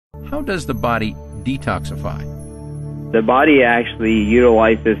How does the body detoxify? The body actually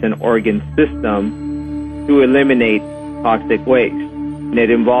utilizes an organ system to eliminate toxic waste. And it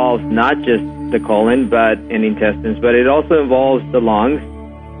involves not just the colon and intestines, but it also involves the lungs,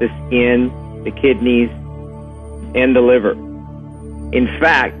 the skin, the kidneys, and the liver. In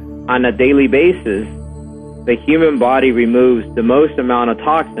fact, on a daily basis, the human body removes the most amount of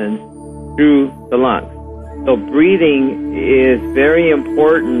toxins through the lungs. So breathing is very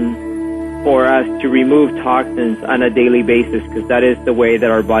important for us to remove toxins on a daily basis, because that is the way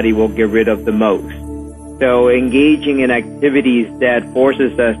that our body will get rid of the most. So engaging in activities that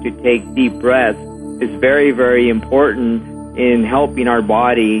forces us to take deep breaths is very, very important in helping our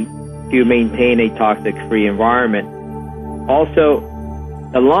body to maintain a toxic-free environment. Also,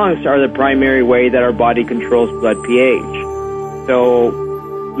 the lungs are the primary way that our body controls blood pH. So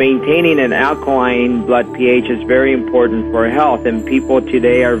maintaining an alkaline blood pH is very important for health, and people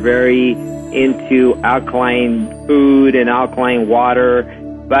today are very into alkaline food and alkaline water,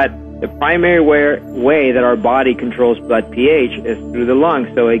 but the primary way that our body controls blood pH is through the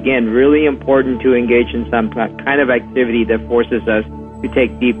lungs. So again, really important to engage in some kind of activity that forces us to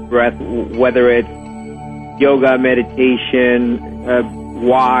take deep breath, whether it's yoga, meditation,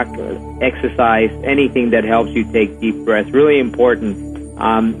 walk, exercise, anything that helps you take deep breaths. Really important.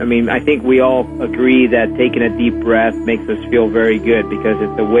 I think we all agree that taking a deep breath makes us feel very good, because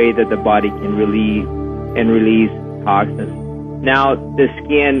it's a way that the body can release toxins. Now, the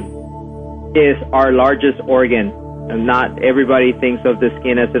skin is our largest organ. And not everybody thinks of the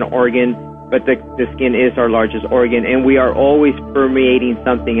skin as an organ, but the skin is our largest organ, and we are always permeating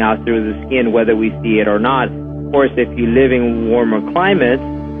something out through the skin, whether we see it or not. Of course, if you live in warmer climates,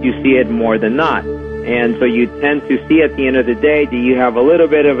 you see it more than not. And so you tend to see at the end of the day, do you have a little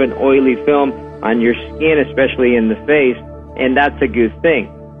bit of an oily film on your skin, especially in the face, and that's a good thing.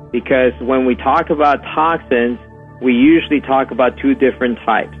 Because when we talk about toxins, we usually talk about two different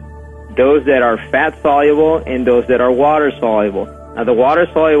types. Those that are fat-soluble and those that are water-soluble. Now, the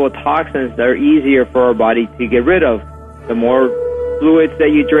water-soluble toxins are easier for our body to get rid of. The more fluids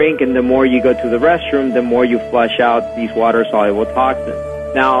that you drink and the more you go to the restroom, the more you flush out these water-soluble toxins.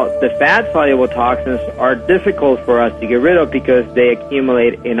 Now, the fat-soluble toxins are difficult for us to get rid of because they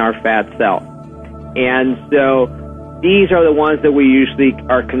accumulate in our fat cells. And so these are the ones that we usually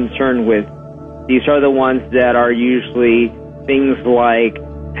are concerned with. These are the ones that are usually things like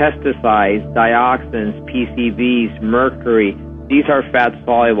pesticides, dioxins, PCBs, mercury. These are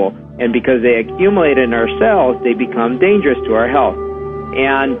fat-soluble. And because they accumulate in our cells, they become dangerous to our health.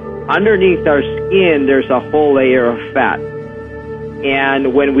 And underneath our skin, there's a whole layer of fat.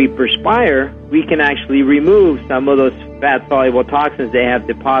 And when we perspire, we can actually remove some of those fat-soluble toxins they have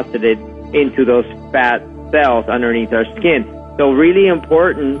deposited into those fat cells underneath our skin. So really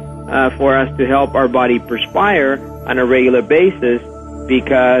important for us to help our body perspire on a regular basis,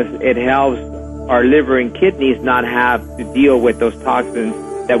 because it helps our liver and kidneys not have to deal with those toxins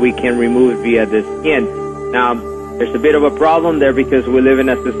that we can remove via the skin. Now, there's a bit of a problem there because we live in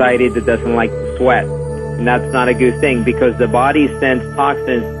a society that doesn't like to sweat. And that's not a good thing, because the body sends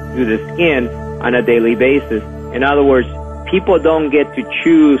toxins through the skin on a daily basis. In other words, people don't get to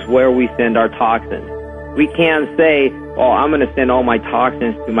choose where we send our toxins. We can't say, oh, I'm going to send all my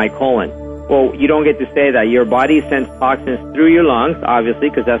toxins to my colon. Well, you don't get to say that. Your body sends toxins through your lungs, obviously,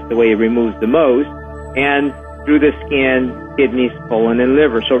 because that's the way it removes the most, and through the skin, kidneys, colon, and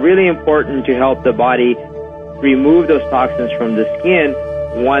liver. So really important to help the body remove those toxins from the skin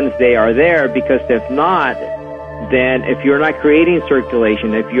once they are there, because if not, then if you're not creating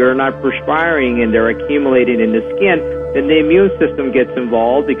circulation, if you're not perspiring and they're accumulating in the skin, then the immune system gets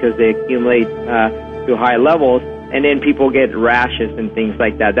involved because they accumulate to high levels, and then people get rashes and things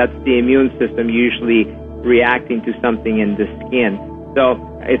like that. That's the immune system usually reacting to something in the skin. So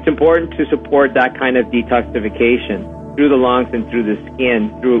it's important to support that kind of detoxification through the lungs and through the skin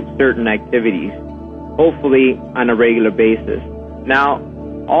through certain activities, hopefully on a regular basis. Now,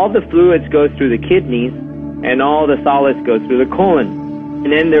 all the fluids go through the kidneys and all the solids go through the colon.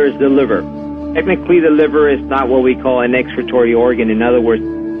 And then there's the liver. Technically, the liver is not what we call an excretory organ. In other words,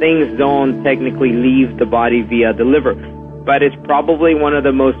 things don't technically leave the body via the liver. But it's probably one of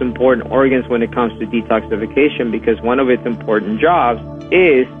the most important organs when it comes to detoxification, because one of its important jobs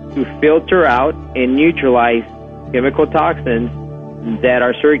is to filter out and neutralize chemical toxins that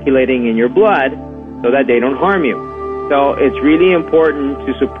are circulating in your blood so that they don't harm you. So it's really important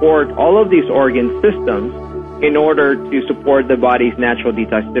to support all of these organ systems in order to support the body's natural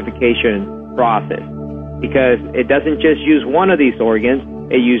detoxification process, because it doesn't just use one of these organs,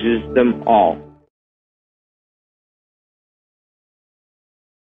 it uses them all.